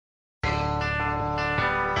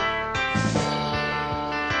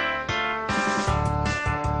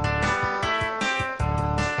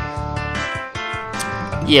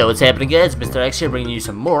Yo, what's happening, guys? Mr. X here, bringing you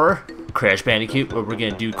some more Crash Bandicoot, where we're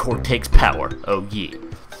gonna do Cortex Power. Oh yeah,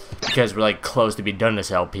 because we're like close to be done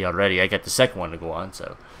this LP already. I got the second one to go on,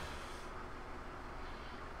 so.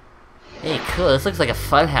 Hey, cool. This looks like a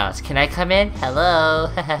fun house. Can I come in? Hello.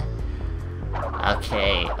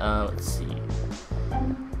 Okay. Let's see.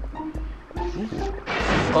 Ooh.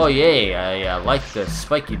 Oh yay! I like the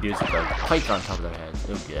spiky dudes with the pike on top of their heads.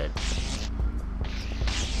 Oh good.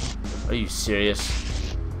 Are you serious?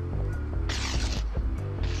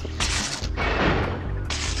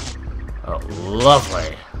 Oh,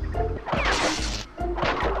 lovely.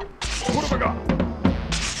 What have I got?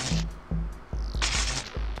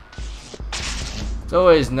 It's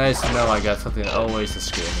always nice to know I got something always to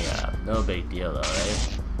screw me up. No big deal though,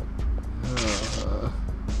 right?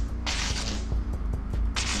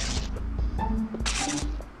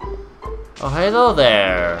 Oh, hello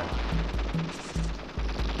there.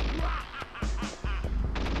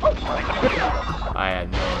 I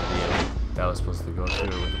had no idea that was supposed to go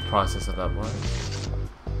through what the process of that was.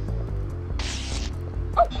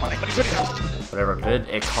 Whatever it did,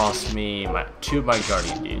 it cost me two of my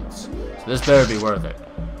guardian dudes. So this better be worth it.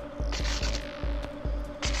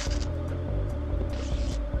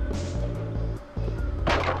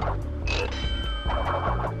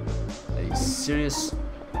 Are you serious?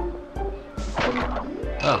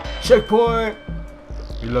 Oh, checkpoint!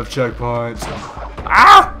 We love checkpoints.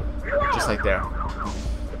 Ah! Just like there.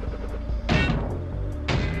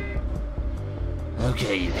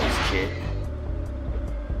 Okay, you piece of shit.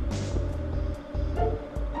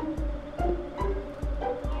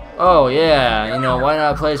 Oh yeah, you know, why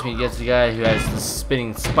not place me against the guy who has the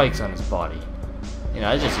spinning spikes on his body? You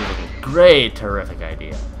know, that just seems like a great, terrific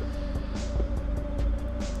idea.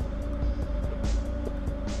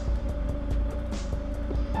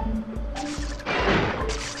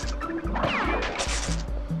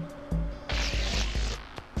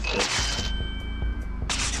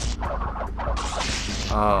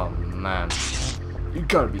 Oh man, you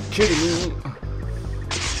gotta be kidding me!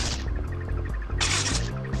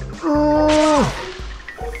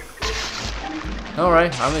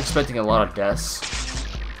 Alright, I'm expecting a lot of deaths.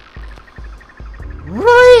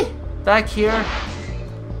 Really? Back here?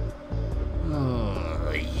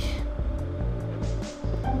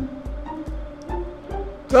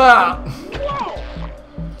 Ah!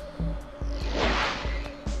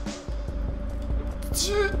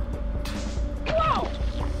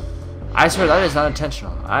 I swear that is not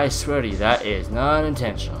intentional. I swear to you, that is not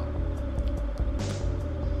intentional.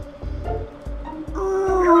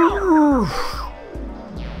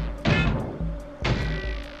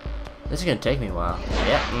 This is gonna take me a while.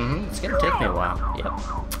 Yeah, it's gonna take me a while. Yep.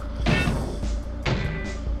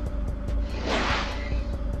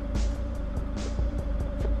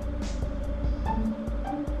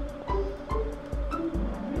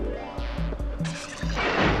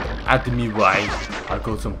 At me right. I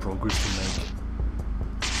got some progress to make.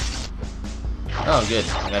 Oh good,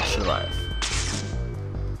 an extra life.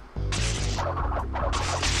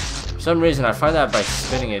 For some reason I find that by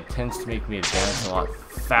spinning it tends to make me advance a lot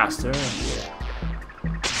faster.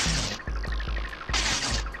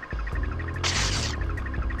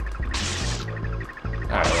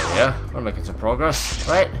 Alright, there we go. We're making some progress,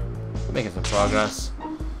 right? Making some progress.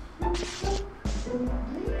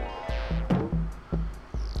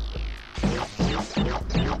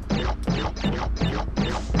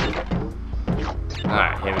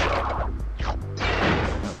 Alright, here we go.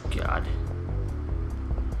 Oh god.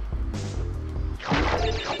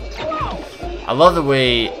 I love the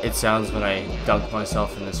way it sounds when I dunk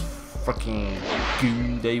myself in this freaking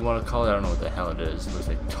goo that you want to call it. I don't know what the hell it is. It looks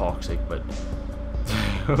like toxic, but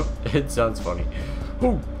it sounds funny.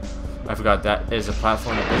 Ooh. I forgot that is a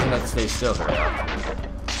platform that doesn't have to stay still very often.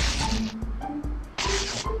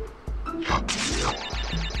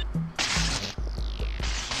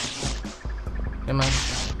 Come on.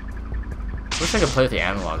 Wish I could play with the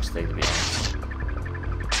analog stick, to be honest.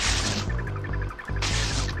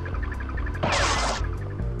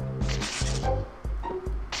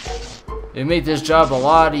 It made this job a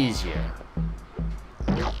lot easier.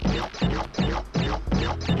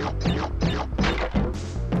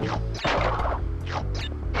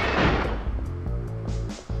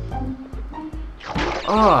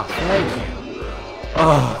 Oh, thank you.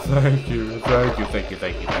 Oh, thank you. Thank you, thank you,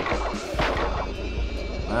 thank you, thank you.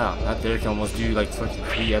 Wow, that there can almost do like fucking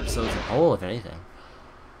 3 episodes in whole, if anything.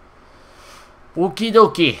 Okie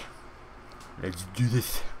dokie. Let's do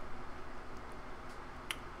this.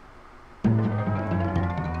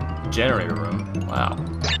 Generator room. Wow.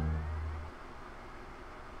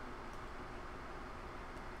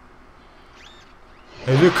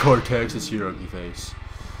 Hey, look, Cortex, it's your ugly face.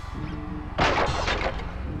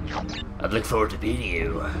 I look forward to beating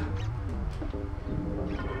you.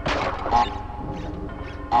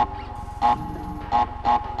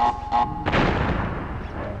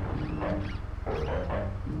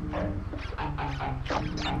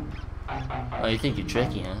 Oh, you think you're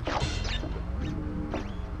tricky, huh?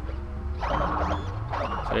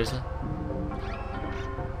 Seriously?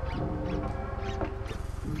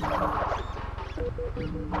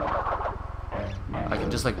 I can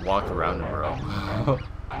just like walk around him, bro.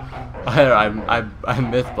 I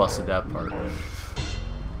myth busted that part.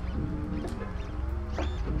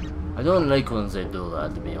 I don't like when they do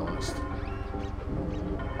that, to be honest.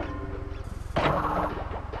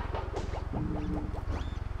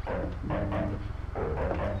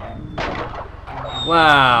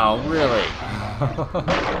 Wow, really?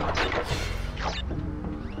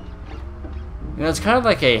 You know, it's kind of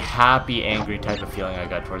like a happy, angry type of feeling I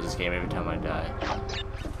got towards this game every time I die.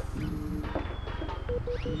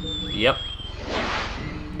 Yep.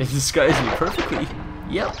 It disguises me perfectly.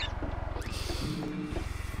 Yep.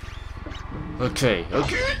 Okay,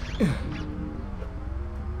 okay.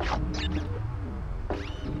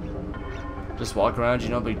 Just walk around, you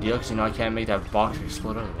know, big deal, because you know I can't make that box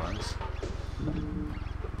explode otherwise.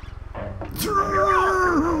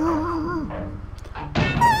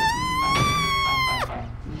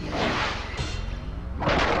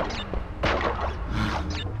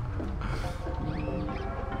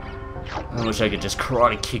 I wish I could just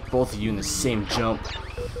karate kick both of you in the same jump.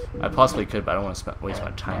 I possibly could, but I don't want to waste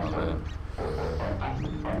my time on that.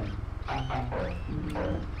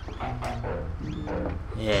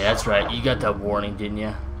 Yeah, that's right. You got that warning, didn't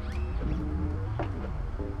you?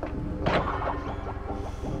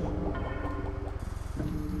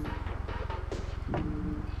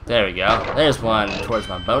 There we go. There's one towards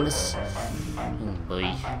my bonus.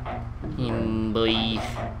 Boy. Boy.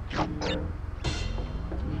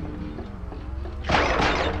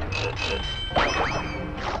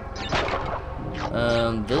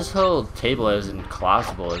 This whole table isn't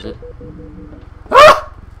collapsible, is it?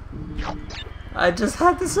 Ah! I just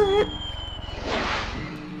had to say it.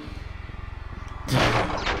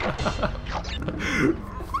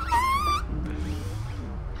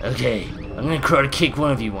 Okay, I'm gonna karate kick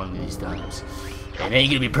one of you one of these times. And it ain't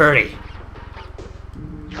gonna be pretty.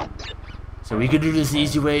 So we could do this the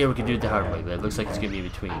easy way or we could do it the hard way, but it looks like it's gonna be in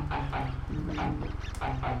between.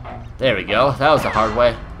 There we go. That was the hard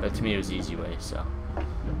way, but to me it was the easy way, so.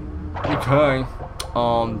 Okay.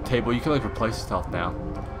 Table, you can like replace yourself now.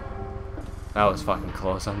 That was fucking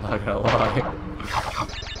close, I'm not gonna lie.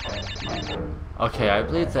 Okay, I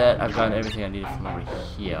believe that I've gotten everything I needed from over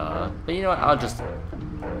here. But you know what, I'll just...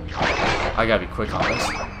 I gotta be quick on this.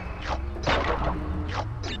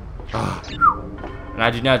 And I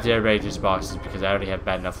do not dare raid these boxes because I already have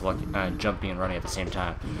bad enough luck jumping and running at the same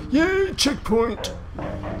time. Yay, checkpoint!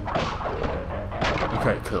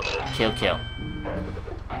 Okay, cool. Kill, kill.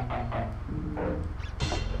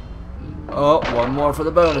 Oh, one more for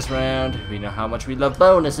the bonus round. We know how much we love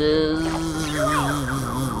bonuses.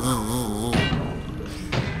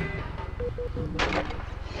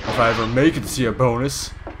 If I ever make it to see a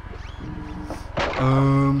bonus.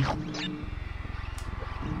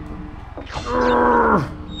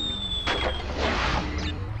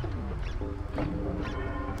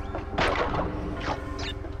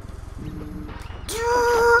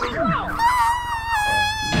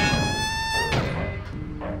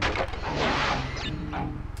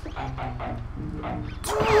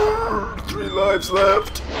 3 lives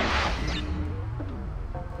left.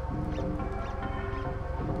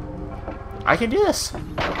 I can do this.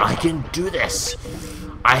 I can do this.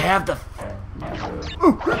 I have the...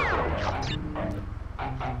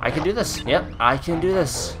 I can do this. Yep, I can do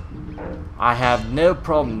this. I have no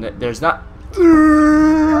problem. There's not...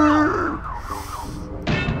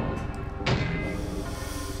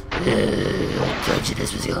 I told you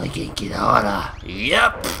this was gonna get harder.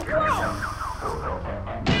 Yep.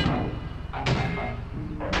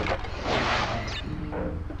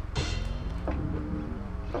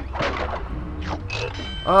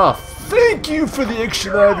 Oh, thank you for the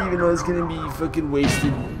extra life, even though it's gonna be fucking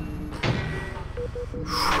wasted.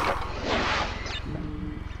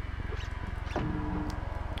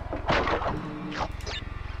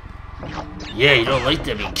 Yeah, you don't like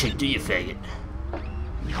that being kicked, do you, faggot?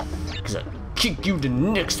 Because I'll kick you to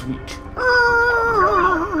next week.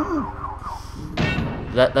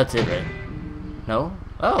 That's it, right? No?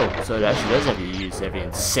 Oh, so it actually does have you use every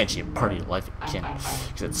insentient part of your life it can.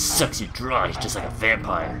 Because it sucks you dry, just like a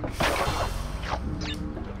vampire.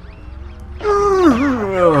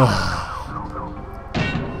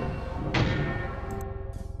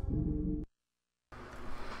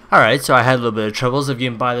 Alright, so I had a little bit of troubles of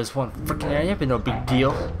getting by this one freaking area, but no big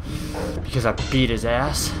deal. Because I beat his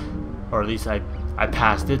ass. Or at least I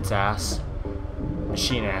passed its ass.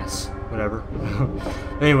 Machine ass. Whatever.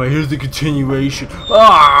 Anyway, here's the continuation.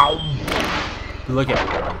 Oh! Look at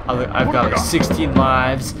I've got like 16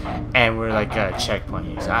 lives, and we're like at a checkpoint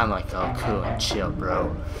here. So I'm like, oh, cool and chill,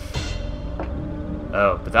 bro.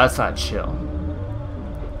 Oh, but that's not chill.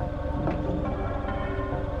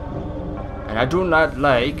 And I do not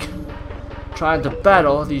like trying to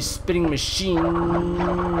battle these spitting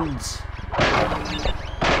machines.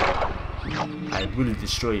 I will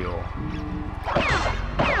destroy you all.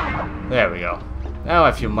 There we go. Now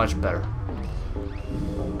I feel much better.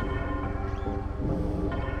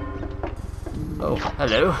 Oh,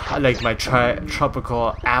 hello. I like my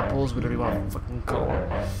tropical apples, whatever you want to fucking call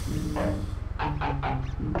them.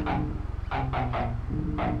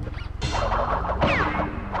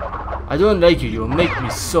 I don't like you. You'll make me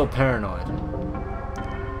so paranoid.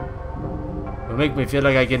 You'll make me feel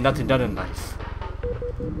like I get nothing done in life.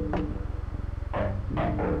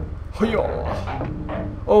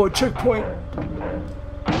 Oh, checkpoint.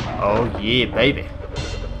 Oh, yeah, baby.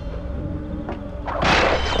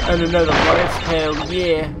 And another life. Hell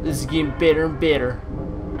yeah. This is getting better and better.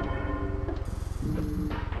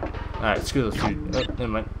 Alright, screw those two. Oh, never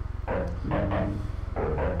mind.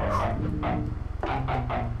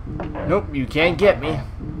 Nope, you can't get me.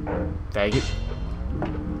 Dang it.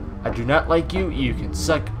 I do not like you. You can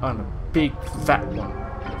suck on a big fat one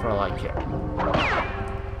for all I care.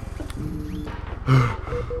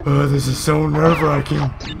 Oh, this is so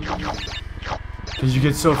nerve-wracking. Because you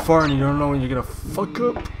get so far and you don't know when you're gonna fuck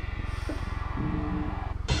up.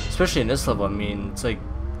 Especially in this level, I mean, it's like,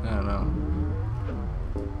 I don't know.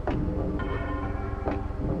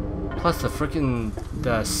 Plus the freaking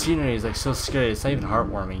scenery is like so scary, it's not even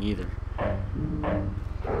heartwarming either.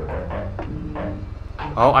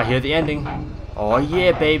 Oh, I hear the ending. Oh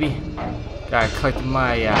yeah, baby. Gotta collect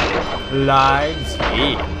my lives.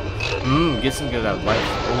 Yeah. Get some good of that life.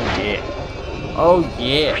 Oh yeah. Oh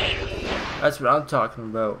yeah. That's what I'm talking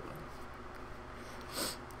about.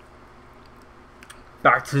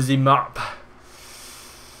 Back to the map.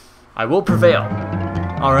 I will prevail.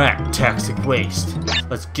 Alright, toxic waste.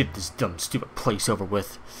 Let's get this dumb, stupid place over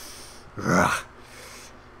with. Ugh.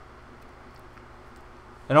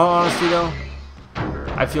 In all honesty though,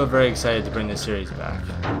 I feel very excited to bring this series back.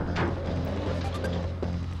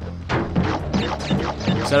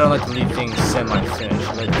 Because I don't like to leave things semi-finished.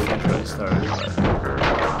 I like to finish what I started, but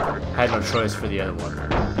I had no choice for the other one.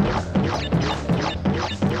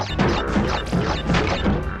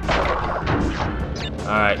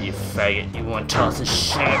 Alright, you faggot. You want to toss a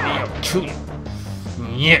shandy? I'll kill you.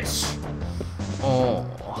 Yes. Oh.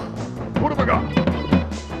 What have I got?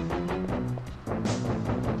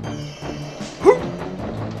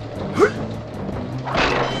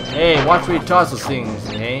 Hey, watch where you toss those things.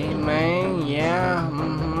 Hey, man. Yeah.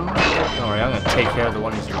 Don't worry, I'm gonna take care of the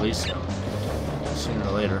one who's releasing them. Sooner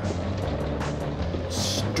or later.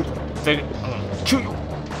 Stupid faggot. I'm gonna kill you.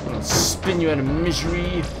 I'm gonna spin you out of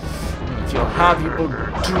misery. If you're happy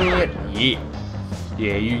about doing it, yeah.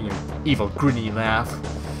 Yeah, you and your evil grinny laugh.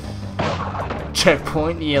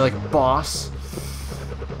 Checkpoint, yeah, like a boss.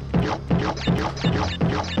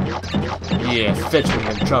 Yeah, fetch me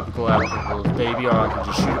them tropical apples, baby, or I can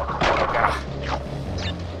just shoot.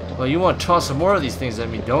 Well, you want to toss some more of these things at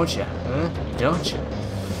me, don't you? Huh? Don't you?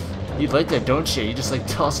 You'd like that, don't you? You just like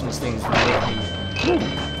tossing these things at me.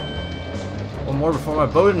 One more before my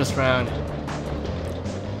bonus round.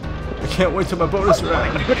 I can't wait till my bonus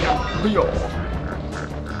round.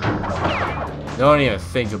 Don't even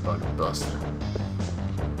think about it, Buster.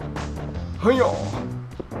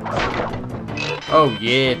 Oh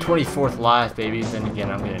yeah, 24th life, baby. Then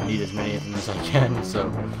again, I'm gonna need as many of them as I can,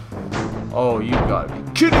 so... Oh, you gotta be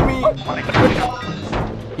kidding me!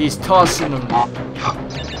 He's tossing them.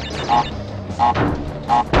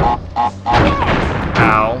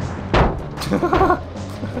 Ow.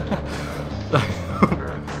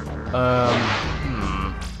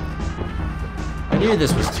 I knew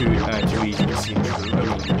this was too easy to seem true.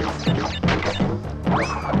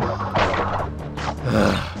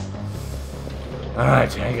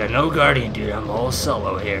 Alright, I got no guardian, dude. I'm all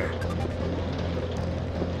solo here.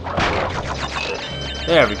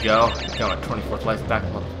 There we go. Got my 24th life back.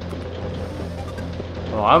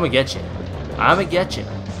 Well, I'm gonna get you. I'm gonna get you.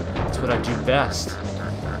 That's what I do best.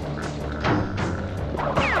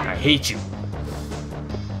 I hate you.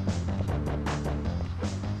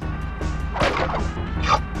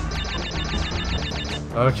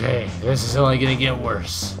 Okay, this is only gonna get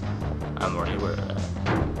worse. I'm already aware of that.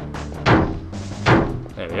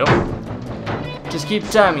 There we go. Just keep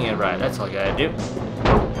timing it right. That's all you gotta do.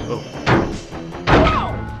 Oh.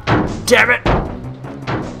 Damn it!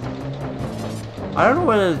 I don't know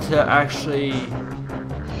whether to actually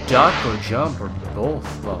duck or jump or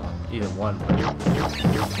both. Well, either one.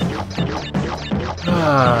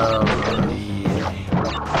 Oh,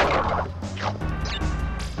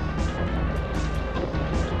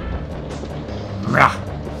 yeah.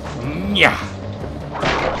 Yeah.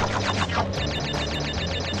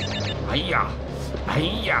 Hiya.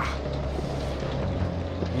 Hiya.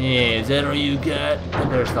 Yeah, is that all you got? I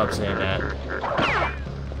better stop saying that.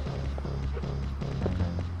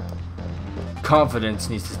 Confidence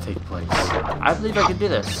needs to take place. I believe I can do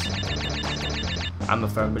this. I'm a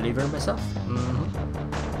firm believer in myself.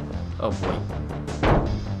 Oh boy.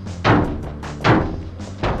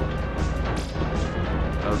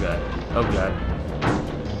 Oh god. Oh god.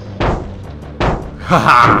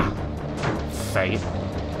 Haha! Faggot.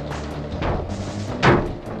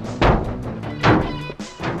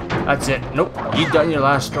 That's it. Nope. You done your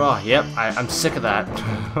last straw. Yep. I'm sick of that.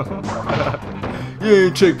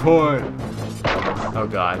 Yay, checkpoint! Oh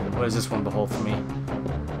god. What does this one behold for me?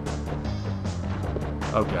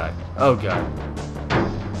 Oh god. Oh god.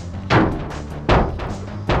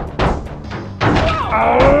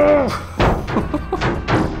 Oh!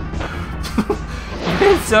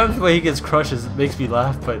 It sounds the way he gets crushed makes me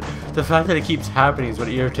laugh, but the fact that it keeps happening is what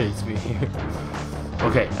irritates me.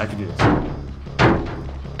 Okay, I can do this.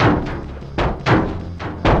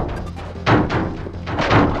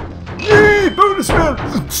 Yay! Bonus round!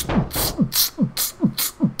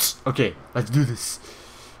 Okay, let's do this.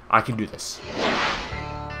 I can do this.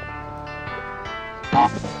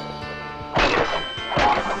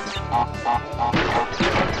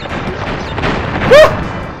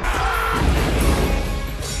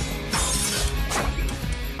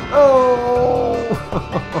 Oh!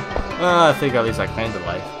 I think at least I claimed the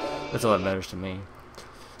life. That's all that matters to me.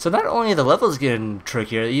 So not only are the levels getting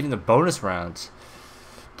trickier, even the bonus rounds.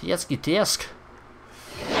 Tieski tisk.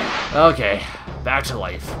 Okay, back to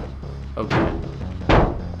life. Okay.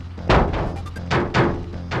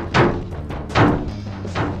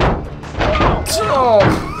 Oh!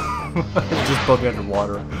 Just bug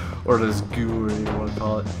underwater, or this goo, or whatever you want to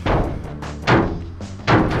call it.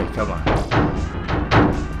 Okay, come on.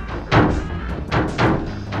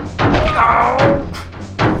 Ow!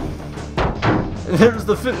 And there's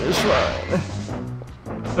the finish line.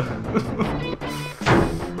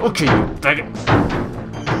 Okay, you faggot.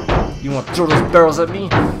 You want to throw those barrels at me?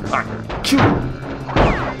 Cute.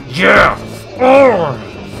 Yeah! Oh!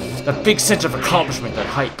 That big sense of accomplishment, that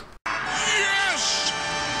hype. Yes!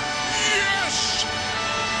 Yes!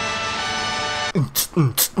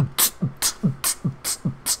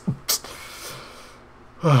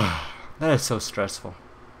 That is so stressful.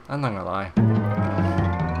 I'm not gonna lie.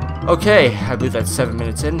 Okay, I believe that's 7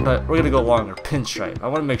 minutes in, but we're gonna go longer. Pinstripe. I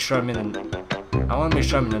want to make sure I'm in. I want to make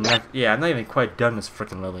sure I'm in the next. Yeah, I'm not even quite done this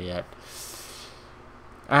freaking level yet.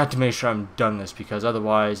 I have to make sure I'm done this because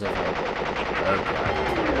otherwise, oh god.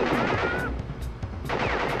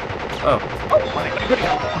 Oh.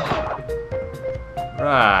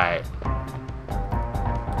 Right.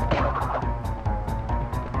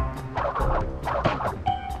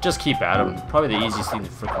 Just keep at him. Probably the easiest thing to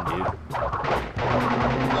freaking do.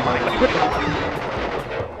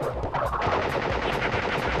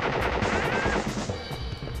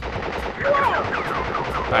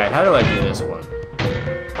 Alright, how do I do this one?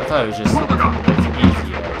 I thought it was just like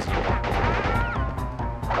easy as.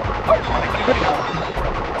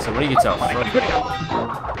 So when he gets out front.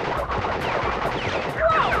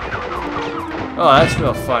 Oh, that's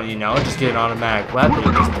real funny, you know, just get an automatic weapon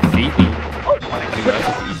and just defeat me. Dude, that's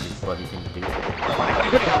the easiest bloody thing to do.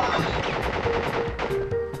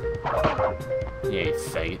 Yeah, you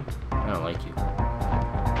faggot. I don't like you.